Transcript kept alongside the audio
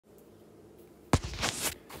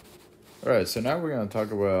All right, so now we're going to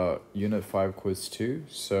talk about Unit 5 Quiz 2.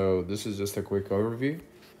 So this is just a quick overview.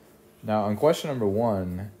 Now, on question number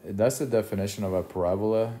 1, that's the definition of a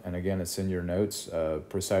parabola. And again, it's in your notes,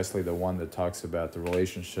 precisely the one that talks about the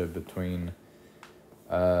relationship between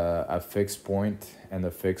a fixed point and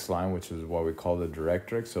the fixed line, which is what we call the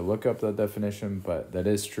directrix. So look up that definition, but that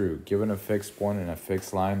is true. Given a fixed point and a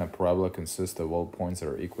fixed line, a parabola consists of all points that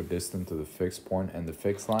are equidistant to the fixed point and the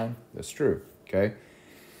fixed line. That's true, okay?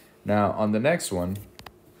 Now, on the next one,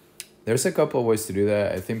 there's a couple of ways to do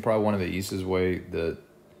that. I think probably one of the easiest way that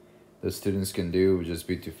the students can do would just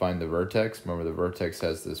be to find the vertex. Remember, the vertex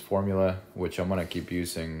has this formula, which I'm going to keep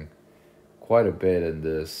using quite a bit in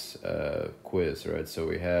this quiz, right? So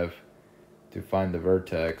we have to find the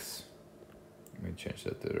vertex. Let me change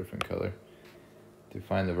that to a different color. To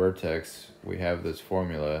find the vertex, we have this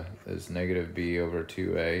formula is negative b over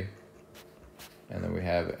 2a, and then we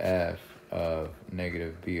have f of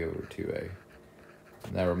negative b over 2a.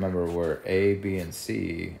 Now remember, where a, b, and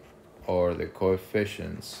c are the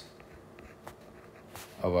coefficients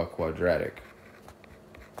of a quadratic.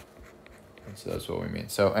 And so that's what we mean.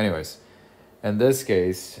 So anyways, in this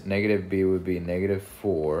case, negative b would be negative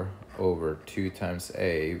 4 over 2 times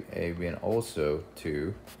a being also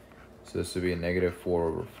 2. So this would be a negative 4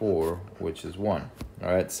 over 4, which is 1.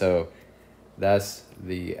 All right, so that's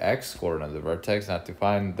the x coordinate of the vertex. Now to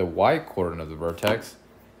find the y coordinate of the vertex,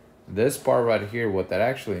 this part right here, what that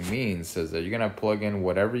actually means is that you're going to plug in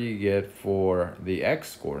whatever you get for the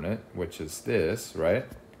x coordinate, which is this, right?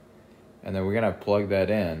 And then we're going to plug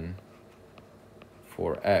that in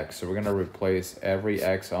for x. So we're going to replace every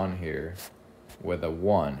x on here with a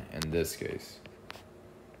 1 in this case.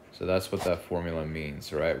 So that's what that formula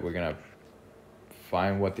means, right? We're going to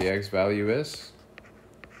find what the x value is,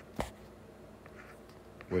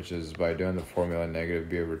 which is by doing the formula negative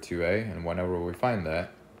b over 2a. And whenever we find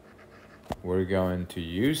that, we're going to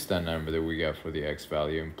use that number that we got for the x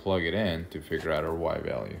value and plug it in to figure out our y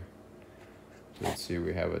value. So let's see,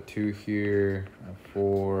 we have a 2 here, a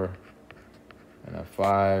 4, and a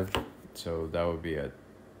 5. So that would be a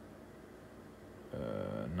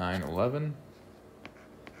 9, 11.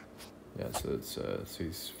 Yeah, so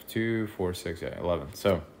it's 2, 4, 6, yeah, 11.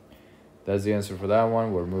 So that's the answer for that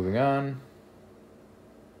one. We're moving on.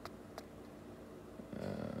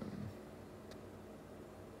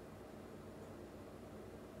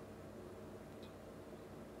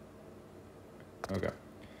 Okay.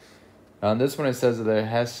 On this one, it says that there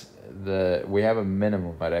has we have a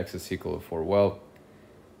minimum at x is equal to 4. Well,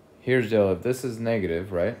 here's the deal. If this is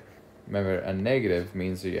negative, right? Remember, a negative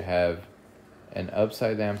means that you have an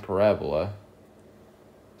upside down parabola,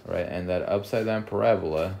 right? And that upside down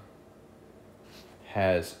parabola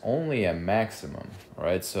has only a maximum,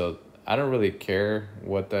 right? So I don't really care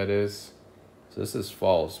what that is. So this is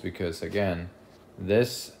false because, again,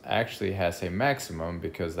 this actually has a maximum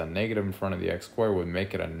because the negative in front of the x squared would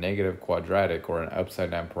make it a negative quadratic or an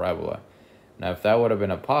upside down parabola. Now, if that would have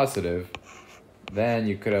been a positive, then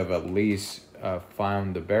you could have at least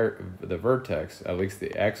found the vertex, at least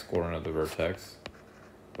the x coordinate of the vertex,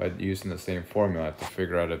 by using the same formula to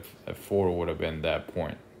figure out if 4 would have been that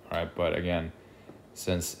point. All right, but again,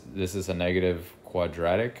 since this is a negative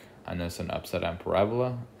quadratic, I know it's an upside down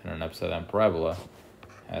parabola, and an upside down parabola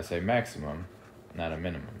has a maximum, not a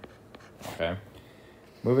minimum. Okay,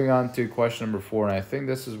 moving on to question number 4, and I think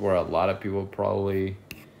this is where a lot of people probably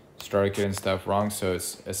start getting stuff wrong. So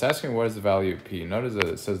it's asking what is the value of p. Notice that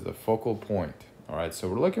it says the focal point. All right, so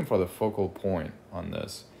we're looking for the focal point on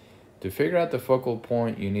this. To figure out the focal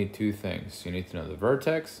point, you need 2 things. You need to know the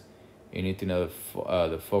vertex. You need to know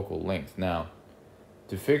the focal length. Now,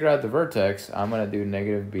 to figure out the vertex, I'm going to do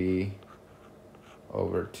negative b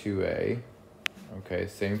over 2a. Okay,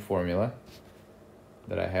 same formula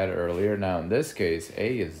that I had earlier. Now, in this case,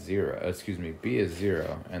 b is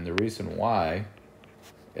 0. And the reason why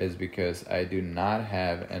is because I do not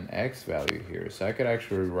have an x value here. So I could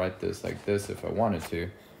actually write this like this if I wanted to.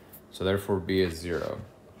 So therefore, b is 0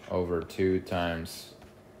 over 2 times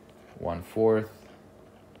 1/4.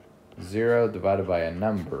 0 divided by a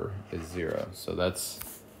number is 0. So that's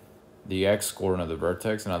the x coordinate of the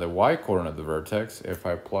vertex. Now the y coordinate of the vertex, if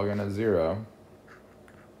I plug in a 0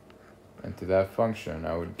 into that function,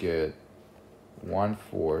 I would get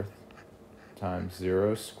 1/4 times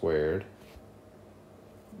 0 squared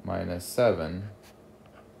minus 7.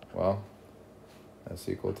 Well, that's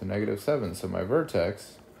equal to negative 7. So my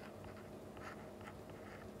vertex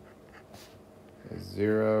is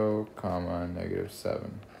 0, negative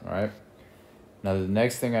 7. All right. Now the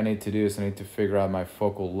next thing I need to do is I need to figure out my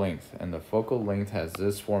focal length. And the focal length has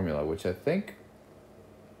this formula, which I think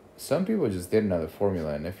some people just didn't know the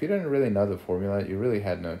formula. And if you didn't really know the formula, you really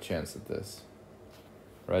had no chance at this.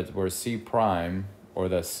 Right? Where C prime, or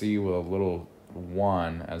the C with a little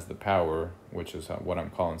 1 as the power, which is what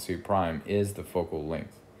I'm calling C prime, is the focal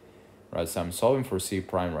length. Right? So I'm solving for C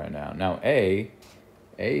prime right now. Now A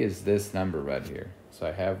is this number right here. So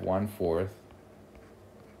I have 1/4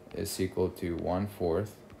 is equal to 1/4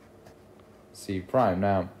 C prime.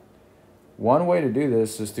 Now, one way to do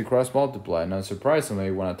this is to cross multiply. Now,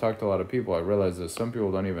 surprisingly, when I talk to a lot of people, I realize that some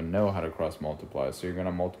people don't even know how to cross multiply. So you're going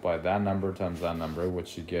to multiply that number times that number,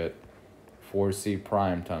 which you get 4C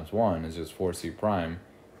prime times 1 is just 4C prime.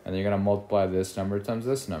 And then you're going to multiply this number times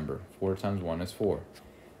this number. 4 times 1 is 4.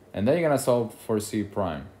 And then you're going to solve for C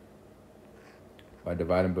prime by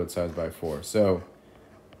dividing both sides by 4. So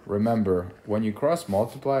remember, when you cross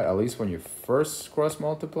multiply, at least when you first cross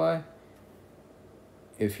multiply,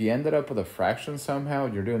 if you ended up with a fraction somehow,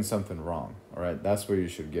 you're doing something wrong. All right, that's what you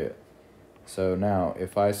should get. So now,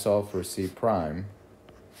 if I solve for C prime,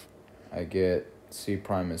 I get C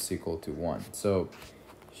prime is equal to 1. So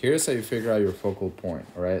here's how you figure out your focal point.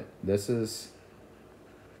 All right, this is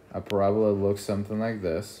a parabola that looks something like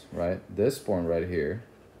this. Right, this point right here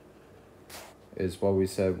is what we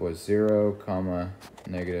said was 0,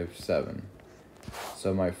 -7.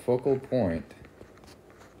 So my focal point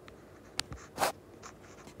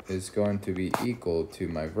is going to be equal to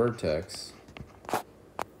my vertex,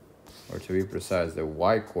 or to be precise, the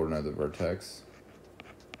y-coordinate of the vertex,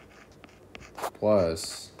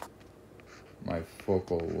 plus my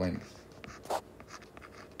focal length.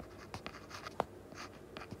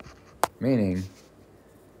 Meaning,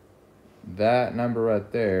 that number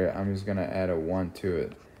right there, I'm just going to add a 1 to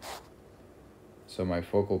it. So my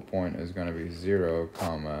focal point is going to be 0,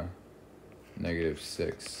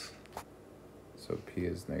 -6. So P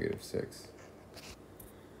is -6.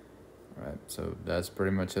 All right, so that's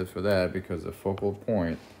pretty much it for that, because the focal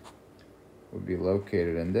point would be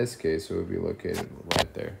located, in this case, it would be located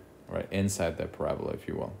right there, right inside that parabola, if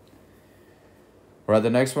you will. All right, the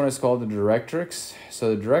next one is called the directrix.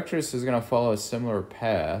 So the directrix is going to follow a similar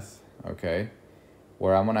path, okay,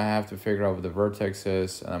 where I'm going to have to figure out what the vertex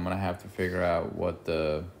is, and I'm going to have to figure out what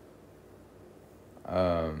the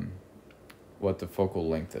focal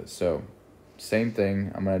length is. So same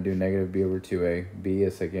thing, I'm going to do -b/2a. b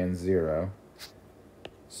is again 0.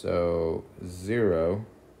 So 0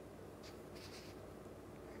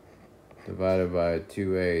 divided by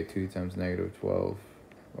 2a, 2 times -12.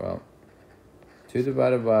 Well, 2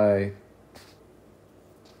 divided by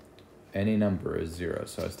any number is 0.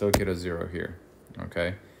 So I still get a 0 here,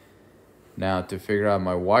 okay? Now to figure out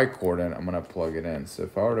my y-coordinate, I'm going to plug it in. So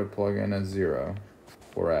if I were to plug in a 0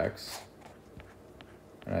 for x,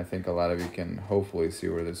 and I think a lot of you can hopefully see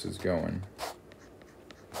where this is going,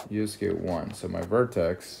 you just get 1. So my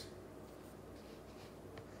vertex,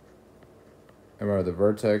 remember the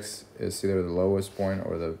vertex is either the lowest point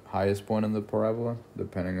or the highest point in the parabola,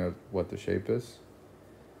 depending on what the shape is.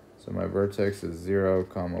 So my vertex is 0,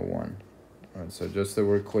 1. All right, so just so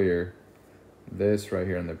we're clear, this right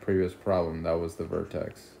here in the previous problem, that was the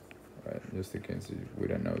vertex. Right, just in case we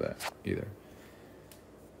didn't know that either.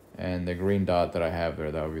 And the green dot that I have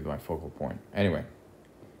there, that would be my focal point. Anyway,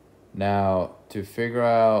 now to figure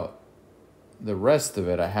out the rest of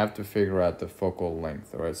it, I have to figure out the focal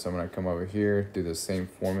length. All right, so I'm going to come over here, do the same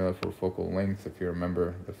formula for focal length. If you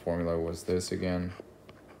remember, the formula was this again.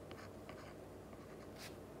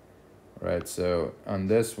 All right, so on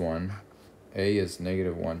this one, A is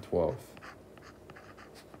 -1/12.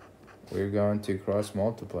 We're going to cross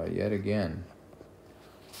multiply yet again.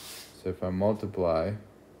 So if I multiply,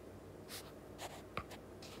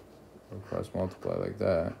 or cross multiply like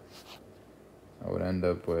that, I would end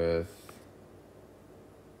up with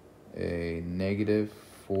a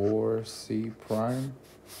 -4C prime.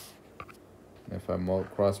 And if I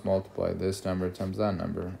cross multiply this number times that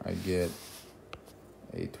number, I get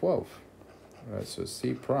a 12. All right, so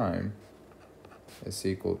C prime is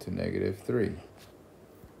equal to -3.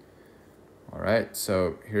 All right,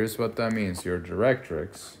 so here's what that means. Your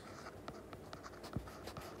directrix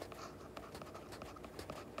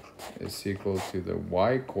is equal to the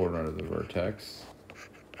y-coordinate of the vertex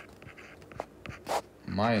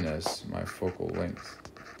minus my focal length.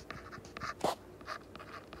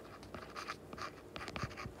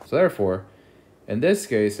 So therefore, in this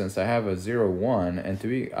case, since I have a 0, 1, and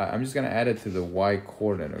I'm just going to add it to the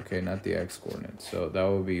y-coordinate, okay, not the x-coordinate. So that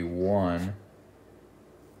would be 1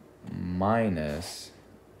 minus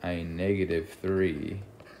a -3,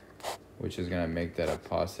 which is going to make that a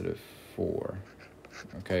 +4,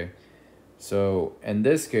 okay? So in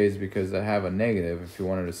this case, because I have a negative, if you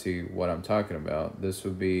wanted to see what I'm talking about, this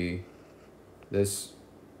would be, this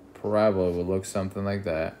parabola would look something like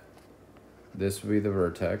that. This would be the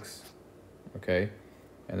vertex, okay?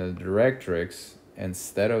 And the directrix,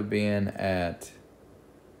 instead of being at,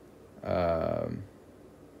 the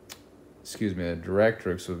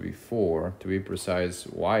directrix would be 4. To be precise,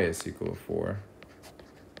 y is equal to 4,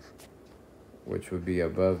 which would be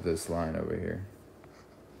above this line over here.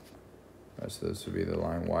 So this would be the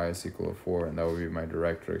line y is equal to 4, and that would be my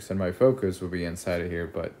directrix. And my focus would be inside of here,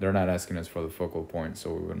 but they're not asking us for the focal point,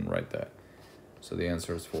 so we wouldn't write that. So the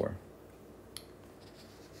answer is 4.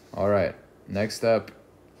 All right, next up,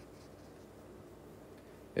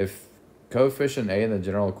 if coefficient a in the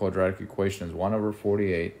general quadratic equation is 1 over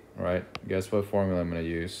 48, right? Guess what formula I'm going to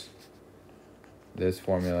use? This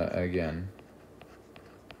formula again.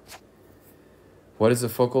 What is the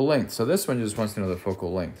focal length? So this one just wants to know the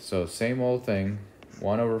focal length. So same old thing,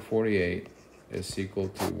 1 over 48 is equal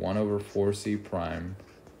to 1 over 4c prime,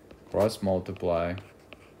 cross multiply,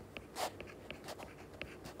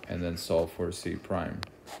 and then solve for c prime.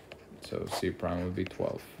 So c prime would be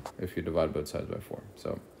 12 if you divide both sides by 4.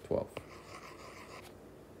 So 12.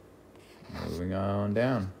 Moving on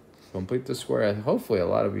down. Complete the square. Hopefully a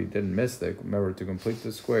lot of you didn't miss it. Remember, to complete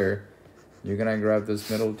the square, you're going to grab this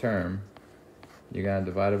middle term. You're going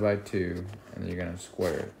to divide it by 2, and then you're going to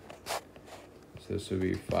square it. So this would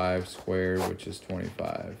be 5 squared, which is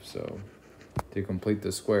 25. So to complete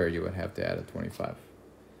the square, you would have to add a 25.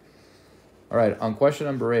 All right, on question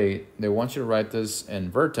number 8, they want you to write this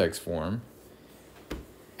in vertex form.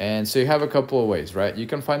 And so you have a couple of ways, right? You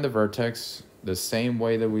can find the vertex the same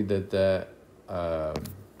way that we did that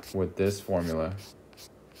with this formula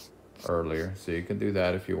earlier. So you can do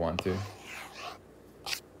that if you want to.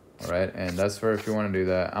 All right, and that's for if you want to do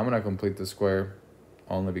that. I'm going to complete the square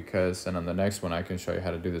only because, and on the next one, I can show you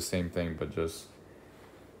how to do the same thing, but just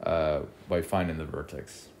by finding the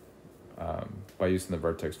vertex, by using the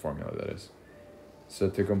vertex formula, that is. So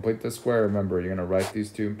to complete the square, remember, you're going to write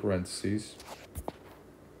these 2 in parentheses,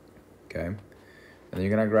 okay? And then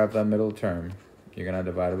you're going to grab that middle term, you're going to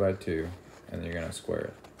divide it by 2, and then you're going to square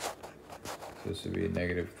it. So this would be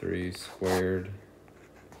negative 3 squared,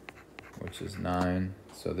 which is 9.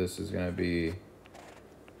 So this is going to be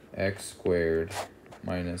x squared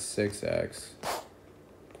minus 6x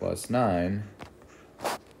plus 9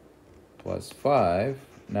 plus 5.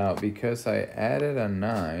 Now, because I added a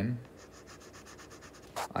 9,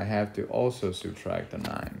 I have to also subtract a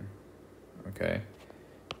 9, okay?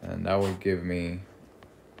 And that would give me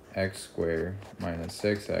x squared minus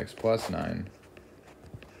 6x plus 9.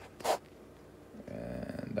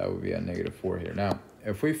 And that would be a negative 4 here. Now,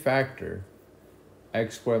 if we factor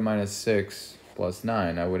x squared minus 6 plus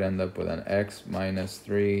 9, I would end up with an x minus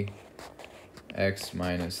 3, x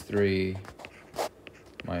minus 3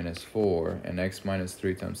 minus 4, and x minus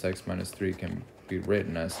 3 times x minus 3 can be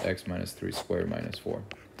written as x minus 3 squared minus 4.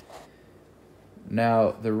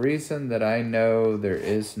 Now, the reason that I know there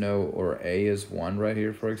is no, or a is 1 right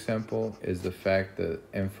here, for example, is the fact that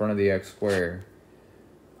in front of the x squared,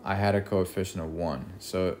 I had a coefficient of 1.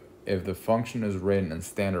 So if the function is written in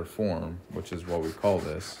standard form, which is what we call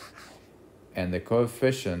this, and the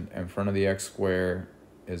coefficient in front of the x squared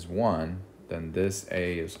is 1, then this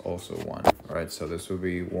a is also 1. All right, so this would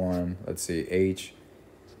be 1. Let's see, h,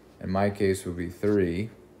 in my case, would be 3.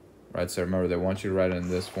 Right, so remember, they want you to write it in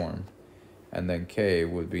this form. And then k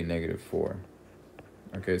would be negative 4.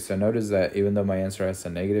 Okay, so notice that even though my answer has a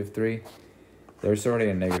negative 3, there's already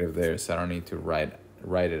a negative there, so I don't need to write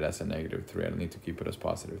it as a negative 3. I don't need to keep it as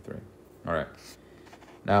positive 3. All right.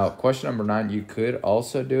 Now, question number 9, you could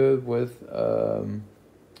also do it with,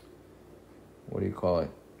 what do you call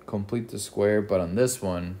it? Complete the square, but on this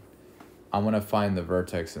one, I'm going to find the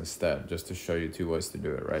vertex instead, just to show you 2 ways to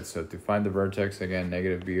do it, right? So to find the vertex, again,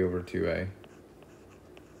 negative b over 2a.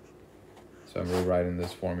 So I'm rewriting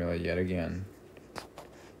this formula yet again.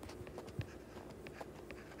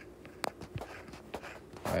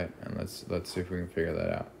 All right, and let's see if we can figure that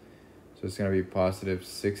out. So it's going to be positive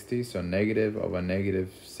 60. So negative of a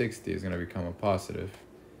negative 60 is going to become a positive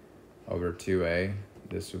over 2a.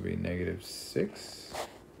 This would be negative 6.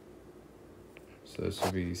 So this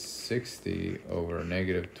would be 60 over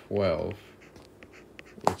negative 12,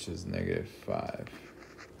 which is negative 5.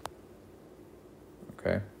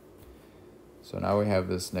 Okay. So now we have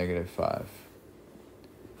this negative 5.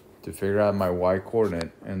 To figure out my y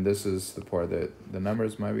coordinate, and this is the part that the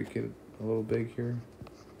numbers might be a little big here.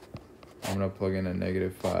 I'm going to plug in a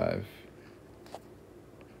negative 5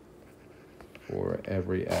 for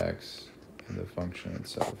every x in the function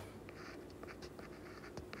itself.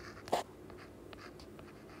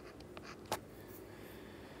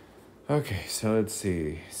 Okay, so let's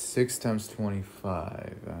see. 6 times 25. I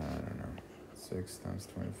don't know. 6 times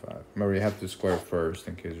 25. Remember, you have to square first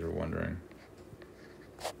in case you're wondering.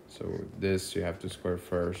 So this you have to square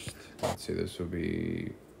first. Let's see, this will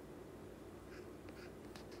be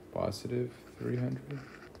positive 300.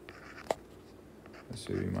 This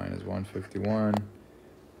would be minus 151.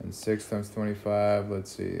 And 6 times 25,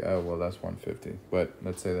 let's see. Oh, well, that's 150. But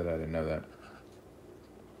let's say that I didn't know that.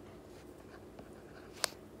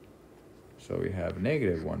 So we have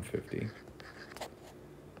negative 150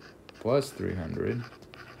 plus 300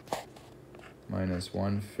 minus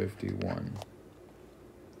 151.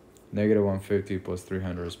 Negative 150 plus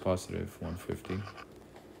 300 is positive 150.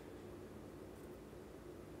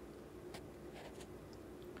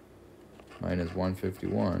 Minus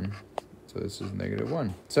 151. So this is negative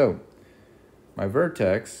 1. So my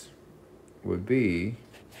vertex would be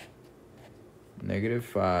negative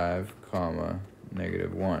 5, comma,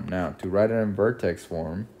 negative 1. Now, to write it in vertex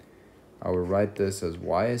form, I would write this as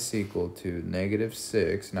y is equal to negative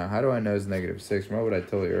 6. Now, how do I know it's negative 6? Remember what I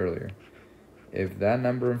told you earlier. If that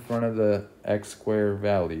number in front of the x squared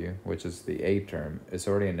value, which is the a term, is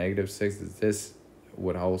already a negative 6, this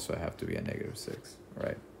would also have to be a negative 6,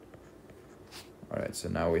 right? All right, so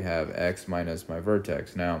now we have x minus my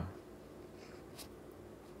vertex. Now,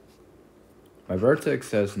 my vertex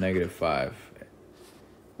says negative 5,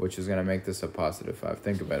 which is going to make this a positive 5.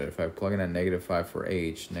 Think about it. If I plug in a negative 5 for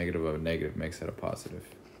h, negative of a negative makes it a positive.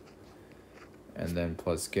 And then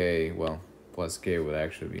plus k, well, plus k would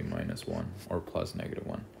actually be minus 1 or plus negative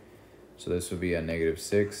 1. So this would be a negative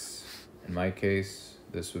 6 in my case.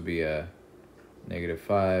 This would be a negative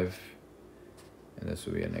 5. And this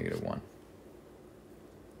would be a negative 1.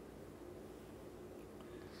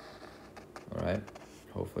 All right.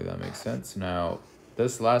 Hopefully that makes sense. Now,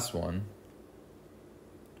 this last one.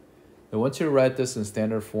 Now, once you write this in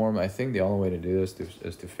standard form, I think the only way to do this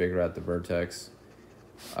is to figure out the vertex.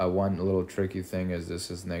 One little tricky thing is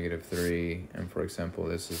this is negative 3, and for example,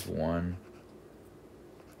 this is 1.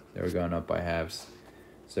 They're going up by halves.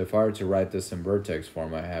 So if I were to write this in vertex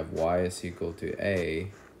form, I have y is equal to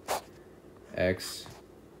a x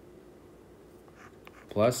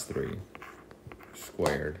plus 3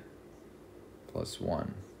 squared plus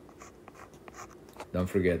 1. Don't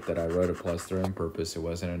forget that I wrote a plus 3 on purpose. It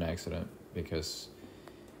wasn't an accident, because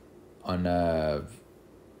on a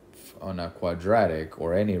quadratic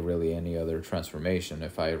or any other transformation,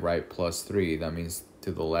 if I write plus 3, that means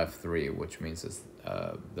to the left 3, which means it's,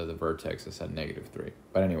 that the vertex is at negative 3.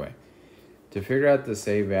 But anyway, to figure out this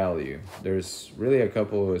a value, there's really a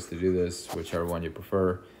couple of ways to do this, whichever one you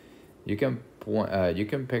prefer. You can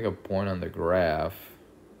pick a point on the graph,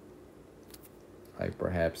 like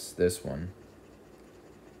perhaps this one.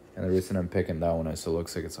 And the reason I'm picking that one is it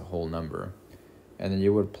looks like it's a whole number. And then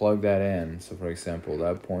you would plug that in. So for example,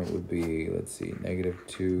 that point would be, let's see, negative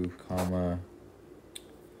 2, comma,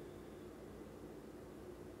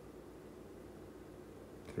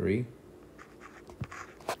 three.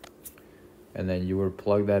 And then you would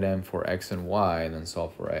plug that in for x and y and then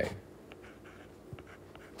solve for a.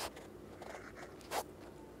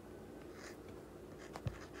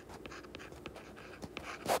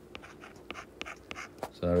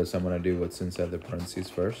 So notice I'm going to do what's inside the parentheses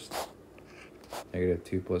first. Negative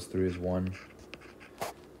 2 plus 3 is 1.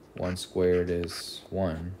 1 squared is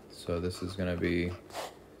 1. So this is going to be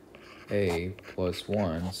a plus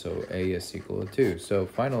 1. So a is equal to 2. So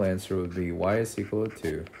final answer would be y is equal to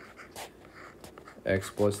 2.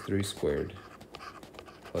 X plus 3 squared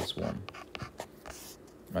plus 1.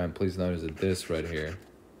 And please notice that this right here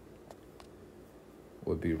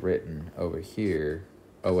would be written over here.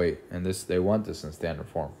 Oh wait, and this, they want this in standard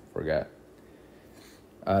form. Forgot.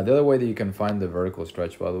 The other way that you can find the vertical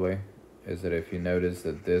stretch, by the way, is that if you notice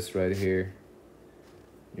that this right here,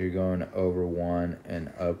 you're going over 1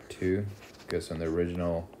 and up 2, because on the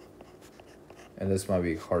original, and this might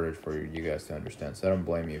be harder for you guys to understand, so I don't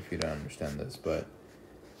blame you if you don't understand this, but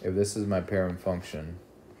if this is my parent function,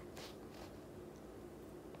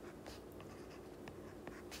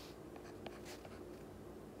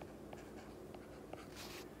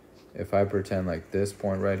 if I pretend like this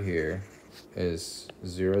point right here is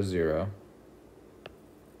 0, 0,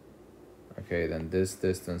 okay, then this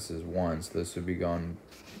distance is 1, so this would be gone.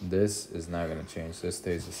 This is not going to change. This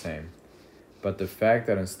stays the same. But the fact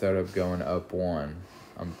that instead of going up 1,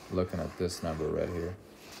 I'm looking at this number right here.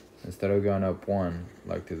 Instead of going up 1,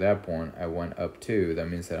 like to that point, I went up 2. That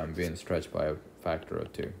means that I'm being stretched by a factor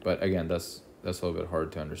of 2. But again, that's a little bit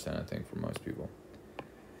hard to understand, I think, for most people.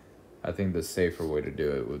 I think the safer way to do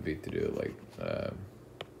it would be to do it like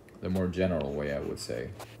the more general way, I would say.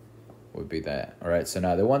 would be that. All right, so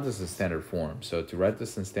now they want this in standard form. So to write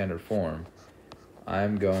this in standard form,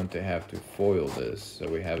 I'm going to have to FOIL this. So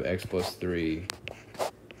we have x plus 3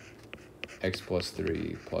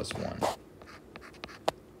 plus 1.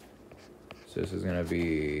 So this is going to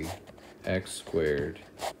be x squared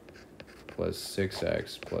plus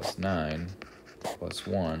 6x plus 9 plus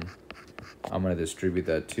 1. I'm going to distribute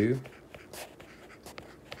that 2.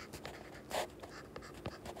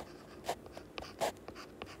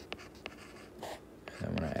 And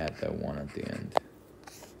I'm going to add that 1 at the end.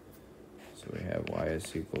 So we have y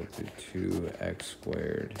is equal to 2x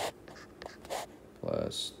squared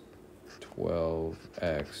plus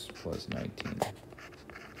 12x plus 19.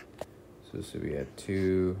 So this would be at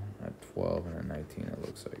 2, at 12, and at 19 it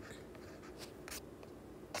looks like.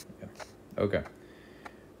 Yeah. Okay.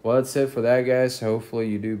 Well, that's it for that, guys. Hopefully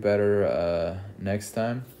you do better next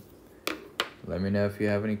time. Let me know if you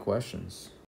have any questions.